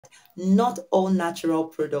not all natural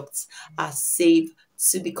products are safe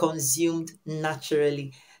to be consumed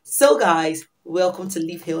naturally. So, guys, welcome to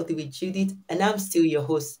Live Healthy with Judith, and I'm still your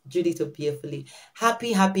host, Judith Obiefuli.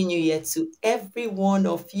 Happy New Year to every one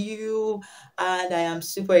of you, and I am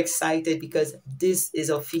super excited because this is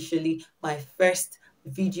officially my first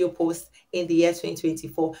video post in the year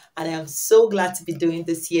 2024, and I am so glad to be doing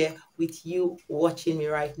this here with you watching me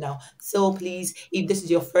right now. So please, if this is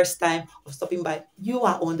your first time of stopping by, you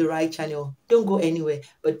are on the right channel. Don't go anywhere,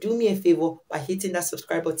 but do me a favor by hitting that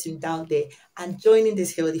subscribe button down there and joining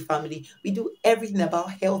this healthy family. We do everything about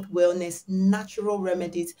health, wellness, natural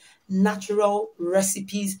remedies, natural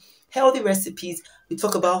recipes, healthy recipes. We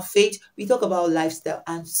talk about faith, we talk about lifestyle,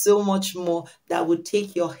 and so much more that would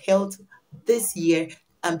take your health this year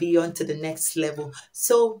and beyond to the next level.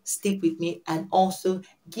 So stick with me and also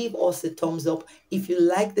give us a thumbs up if you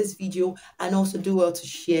like this video, and also do well to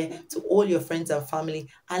share to all your friends and family.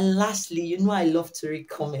 And lastly, you know I love to read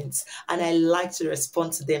comments and I like to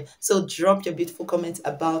respond to them. So drop your beautiful comments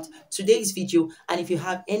about today's video, and if you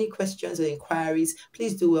have any questions or inquiries,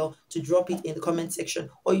 please do well to drop it in the comment section,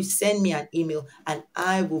 or you send me an email and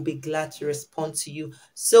I will be glad to respond to you.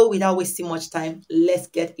 So without wasting much time, let's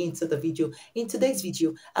get into the video. In today's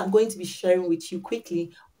video, I'm going to be sharing with you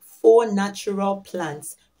quickly 4 natural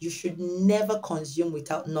plants you should never consume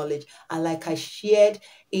without knowledge. And like I shared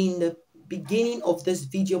in the beginning of this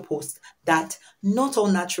video post, that not all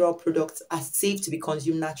natural products are safe to be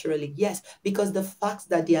consumed naturally. Yes, because the fact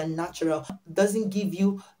that they are natural doesn't give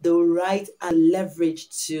you the right and leverage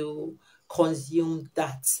to consume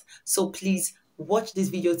that. So please watch this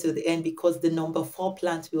video till the end, because the number 4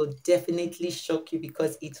 plant will definitely shock you,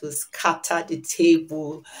 because it will scatter the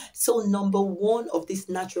table. So number 1 of this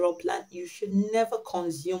natural plant you should never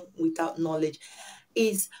consume without knowledge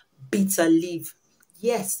is bitter leaf.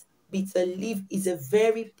 Yes, bitter leaf is a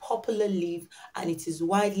very popular leaf, and it is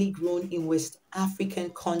widely grown in West African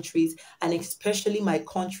countries, and especially my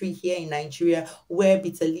country here in Nigeria, where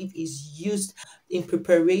bitter leaf is used in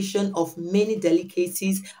preparation of many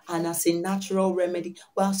delicacies and as a natural remedy,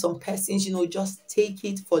 while some persons, just take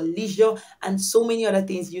it for leisure and so many other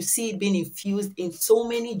things. You see it being infused in so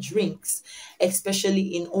many drinks,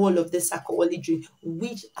 especially in all of this alcoholic drink,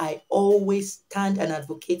 which I always stand and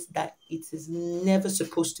advocate that it is never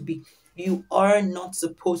supposed to be. You are not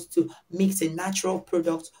supposed to mix a natural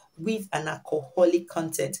product with an alcoholic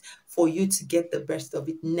content for you to get the best of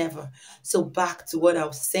it. Never. So back to what I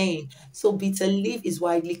was saying. So bitter leaf is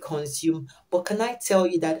widely consumed, but can I tell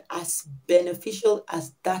you that as beneficial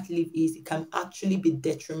as that leaf is, it can actually be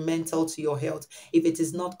detrimental to your health if it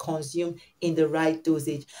is not consumed in the right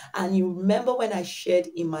dosage. And you remember when I shared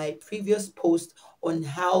in my previous post on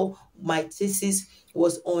how my thesis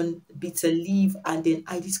was on bitter leaf, and then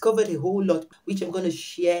I discovered a whole lot, which I'm going to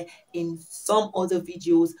share in some other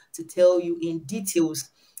videos to tell you in details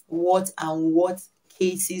what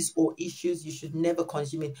cases or issues you should never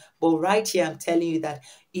consume it. But right here, I'm telling you that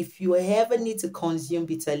if you ever need to consume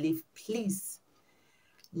bitter leaf, please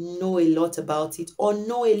know a lot about it, or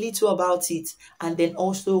know a little about it, and then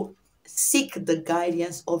also seek the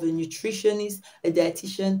guidance of a nutritionist, a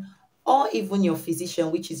dietitian, or even your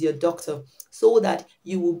physician, which is your doctor, so that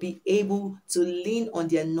you will be able to lean on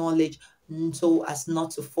their knowledge, so as not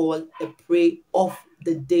to fall a prey of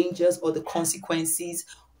the dangers or the consequences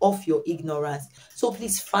of your ignorance. So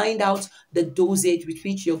please find out the dosage with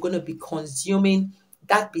which you're going to be consuming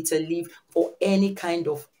that bitter leaf for any kind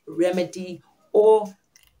of remedy or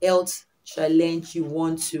health challenge you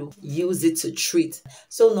want to use it to treat.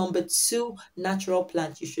 So number 2 natural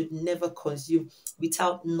plant you should never consume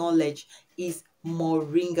without knowledge is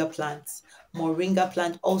moringa plant. Moringa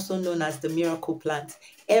plant, also known as the miracle plant.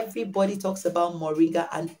 Everybody talks about moringa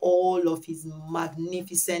and all of its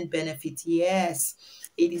magnificent benefits. Yes,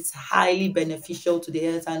 it is highly beneficial to the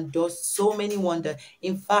health and does so many wonders.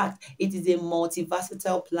 In fact, it is a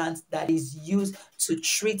multiversatile plant that is used to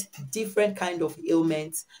treat different kind of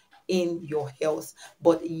ailments in your health.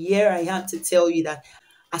 But here I am to tell you that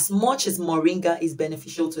as much as moringa is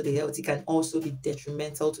beneficial to the health, it can also be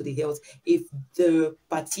detrimental to the health if the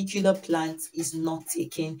particular plant is not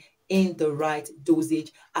taken in the right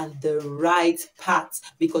dosage and the right parts.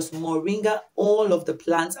 Because moringa, all of the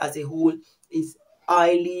plants as a whole, is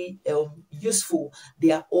highly useful.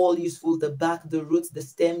 They are all useful. The bark, the roots, the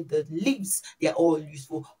stem, the leaves, they are all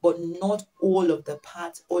useful, but not all of the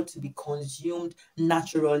parts ought to be consumed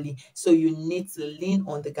naturally. So you need to lean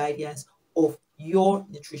on the guidance of your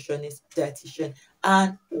nutritionist, dietitian,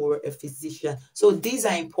 and or a physician. So these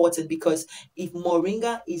are important, because if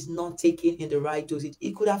moringa is not taken in the right dosage,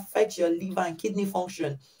 it could affect your liver and kidney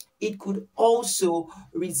function. it could also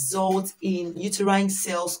result in uterine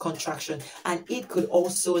cells contraction, and it could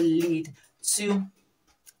also lead to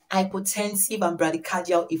hypotensive and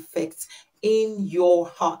bradycardial effects in your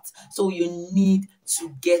heart. So you need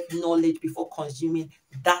to get knowledge before consuming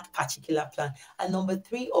that particular plant. And number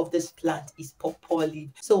three of this plant is pawpaw leaf.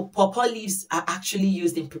 So pawpaw leaves are actually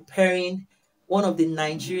used in preparing one of the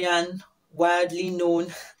Nigerian widely known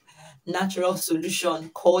natural solution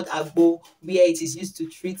called agbo, where it is used to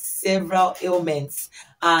treat several ailments.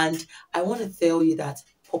 And I want to tell you that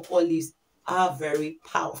pawpaw leaves are very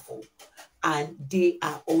powerful, and they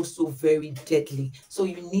are also very deadly. So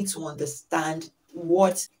you need to understand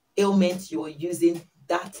what ailment you're using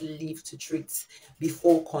that leaf to treat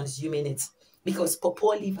before consuming it, because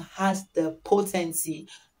pawpaw leaf has the potency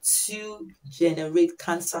to generate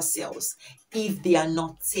cancer cells if they are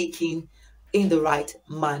not taken in the right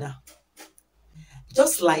manner.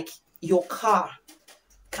 Just like your car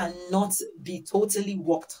cannot be totally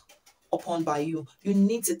worked upon by you. You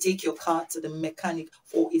need to take your car to the mechanic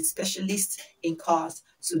or a specialist in cars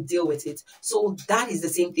to deal with it. So that is the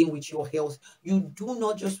same thing with your health. You do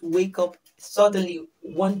not just wake up suddenly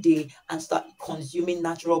one day and start consuming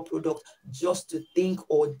natural products just to think,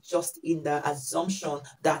 or just in the assumption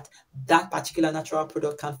that that particular natural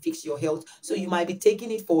product can fix your health. So you might be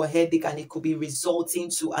taking it for a headache, and it could be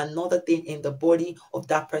resulting to another thing in the body of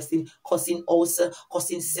that person, causing ulcer,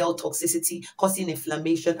 causing cell toxicity, causing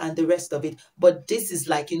inflammation, and the rest of it. But this is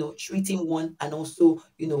like, treating one and also,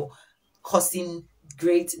 causing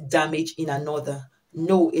great damage in another.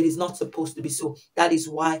 No, it is not supposed to be so. That is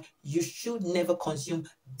why you should never consume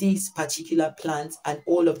these particular plants and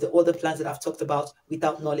all of the other plants that I've talked about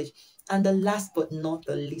without knowledge. And the last but not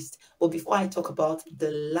the least, but before I talk about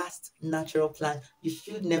the last natural plant you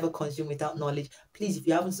should never consume without knowledge, please, if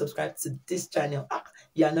you haven't subscribed to this channel,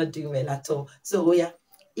 you are not doing well at all. So, oh yeah,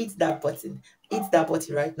 hit that button. Hit that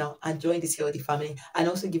button right now and join this healthy family. And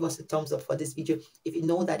also give us a thumbs up for this video if you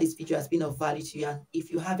know that this video has been of value to you. And if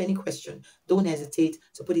you have any question, don't hesitate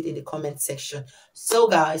to put it in the comment section. So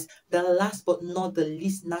guys, the last but not the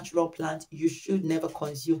least natural plant you should never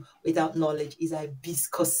consume without knowledge is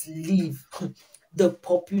hibiscus leaf. The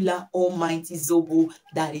popular almighty zobo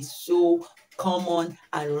that is so common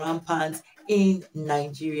and rampant in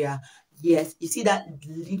Nigeria. Yes, you see that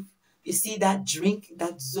leaf, you see that drink,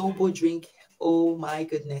 that zobo drink. Oh my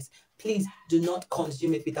goodness. Please do not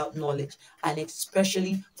consume it without knowledge. And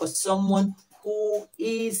especially for someone who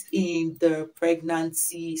is in the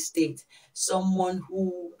pregnancy state, someone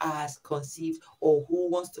who has conceived or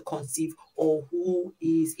who wants to conceive or who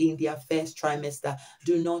is in their first trimester,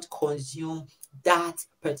 do not consume that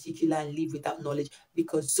particular leaf without knowledge,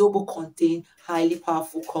 because zobo contain highly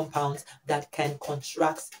powerful compounds that can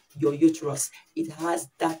contract your uterus. It has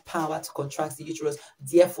that power to contract the uterus,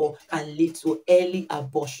 therefore can lead to early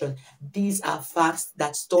abortion. These are facts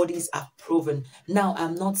that studies have proven. Now,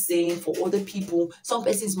 I'm not saying for other people, some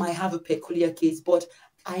persons might have a peculiar case, but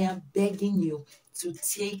I am begging you to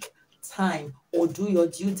take time or do your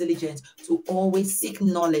due diligence to always seek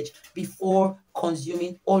knowledge before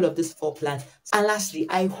consuming all of these four plants. And lastly,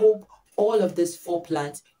 I hope all of these four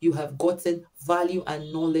plants you have gotten value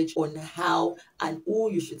and knowledge on how and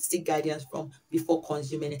who you should seek guidance from before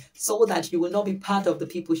consuming it, so that you will not be part of the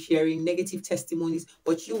people sharing negative testimonies,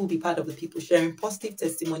 but you will be part of the people sharing positive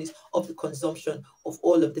testimonies of the consumption of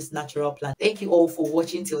all of this natural plant. Thank you all for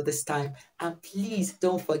watching till this time, and please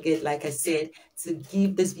don't forget, like I said, to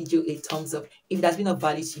give this video a thumbs up if it has been of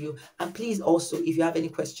value to you. And please also, if you have any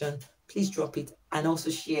question, please drop it and also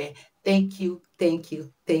share. Thank you, thank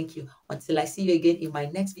you, thank you. Until I see you again in my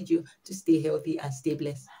next video, to stay healthy and stay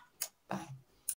blessed. Bye.